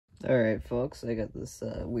Alright, folks, I got this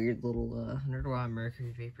weird little 100-watt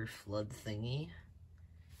mercury vapor flood thingy.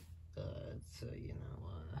 So, you know,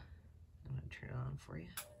 I'm gonna turn it on for you.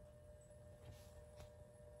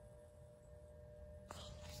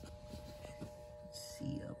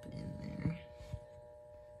 See up in there.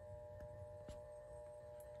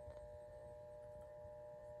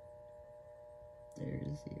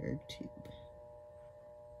 There's the arc tube.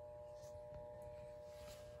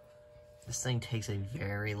 This thing takes a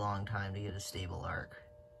very long time to get a stable arc.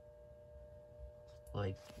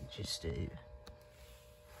 Like, just a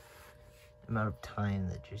amount of time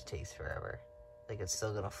that just takes forever. Like, it's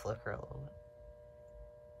still gonna flicker a little bit.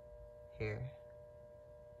 Here.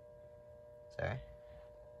 Sorry.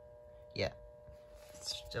 Yeah.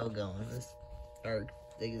 It's still going. This arc,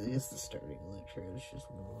 I guess the starting electrode is just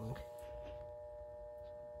wrong.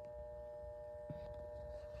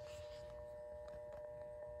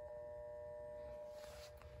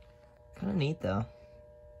 Kind of neat, though.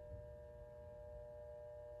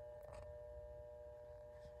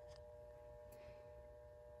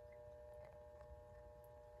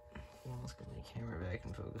 Let's get my camera back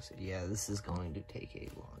and focus it. Yeah, this is going to take a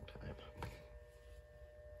long time.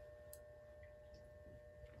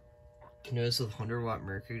 Notice with 100-watt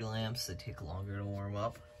mercury lamps, they take longer to warm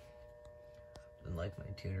up than like my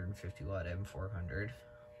 250-watt M400.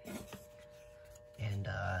 And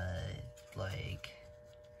like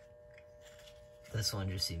this one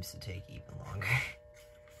just seems to take even longer.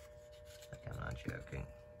 Like, I'm not joking.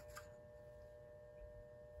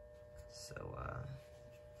 So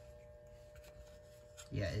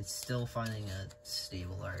yeah, it's still finding a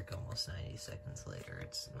stable arc almost 90 seconds later.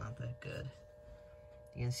 It's not that good.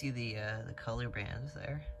 You can see the color bands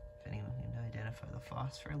there. If anyone can identify the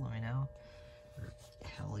phosphor, let me know. Or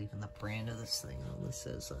hell, even the brand of this thing. This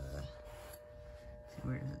says, see,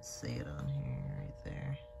 where does it say it on here? Right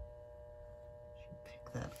there. Should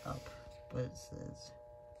pick that up. But it says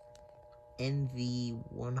NV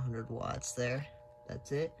 100 watts there.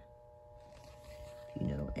 That's it. If you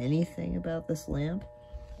know anything about this lamp,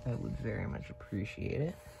 I would very much appreciate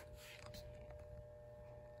it.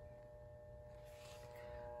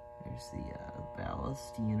 There's the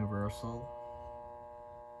ballast universal.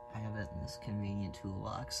 I have it in this convenient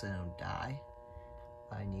toolbox so I don't die.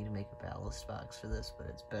 I need to make a ballast box for this, but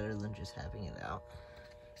it's better than just having it out.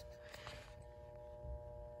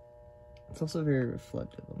 It's also very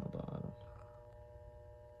reflective on the bottom.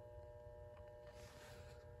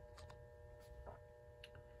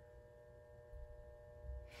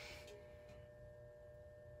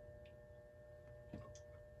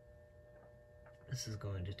 This is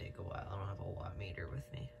going to take a while. I don't have a watt meter with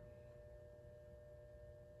me.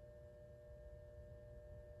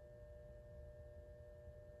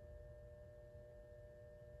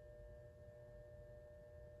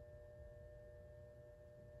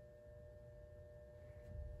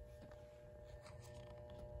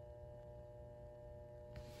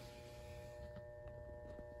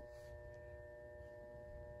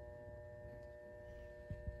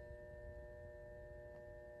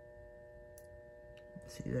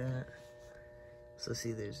 See that? So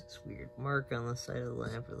see, there's this weird mark on the side of the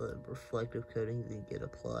lamp where the reflective coating didn't get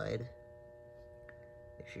applied.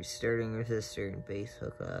 There's your starting resistor and base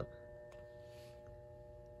hookup.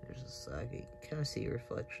 There's a socket. You can kind of see a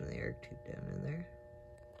reflection of the arc tube down in there.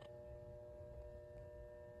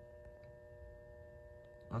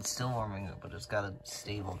 Well, it's still warming up, but it's got a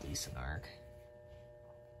stable, decent arc.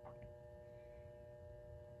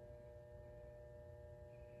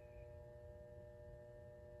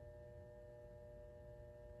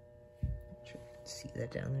 See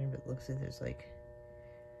that down there, but it looks like there's like,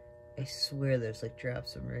 I swear there's like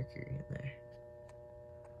drops of mercury in there.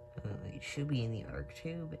 It should be in the arc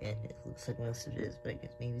tube, and it looks like most of it is, but I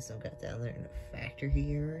guess maybe some got down there in a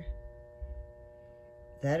factory error.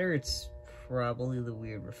 That, or it's probably the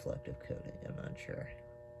weird reflective coating, I'm not sure.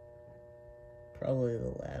 Probably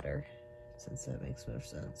the latter, since that makes more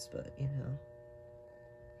sense, but you know.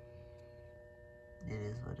 It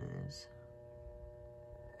is what it is.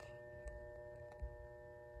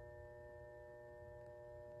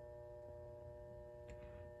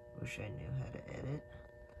 Wish I knew how to edit,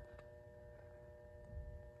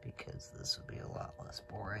 because this would be a lot less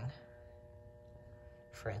boring.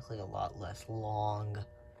 Frankly, a lot less long.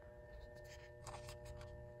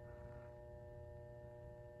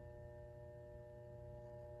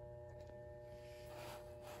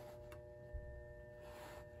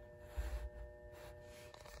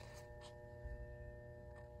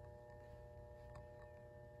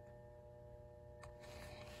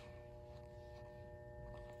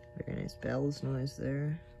 Very nice ballast noise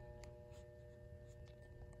there.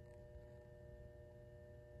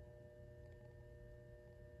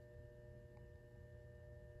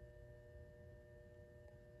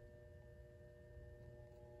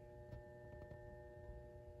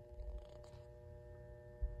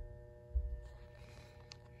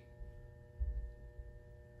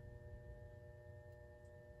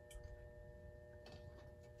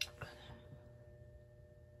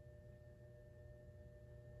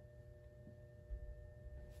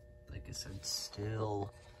 I said,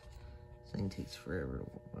 still, this thing takes forever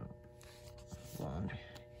to blonde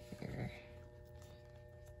hair.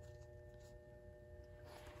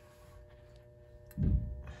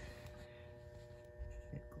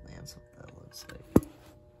 Glance what that looks like.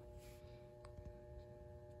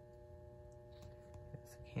 If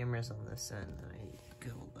the camera's on this end, then I need to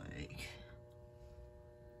go like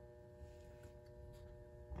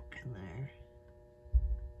in there.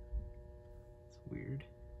 It's weird.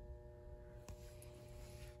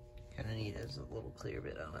 Kinda neat as a little clear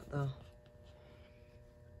bit on it though.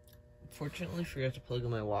 Unfortunately, forgot to plug in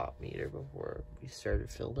my watt meter before we started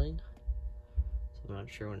filming, so I'm not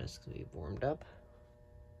sure when it's gonna be warmed up.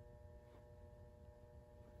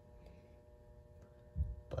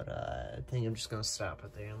 But I think I'm just gonna stop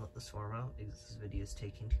it there and let this warm out because this video is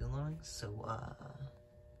taking too long. So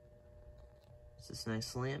it's this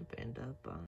nice lamp, and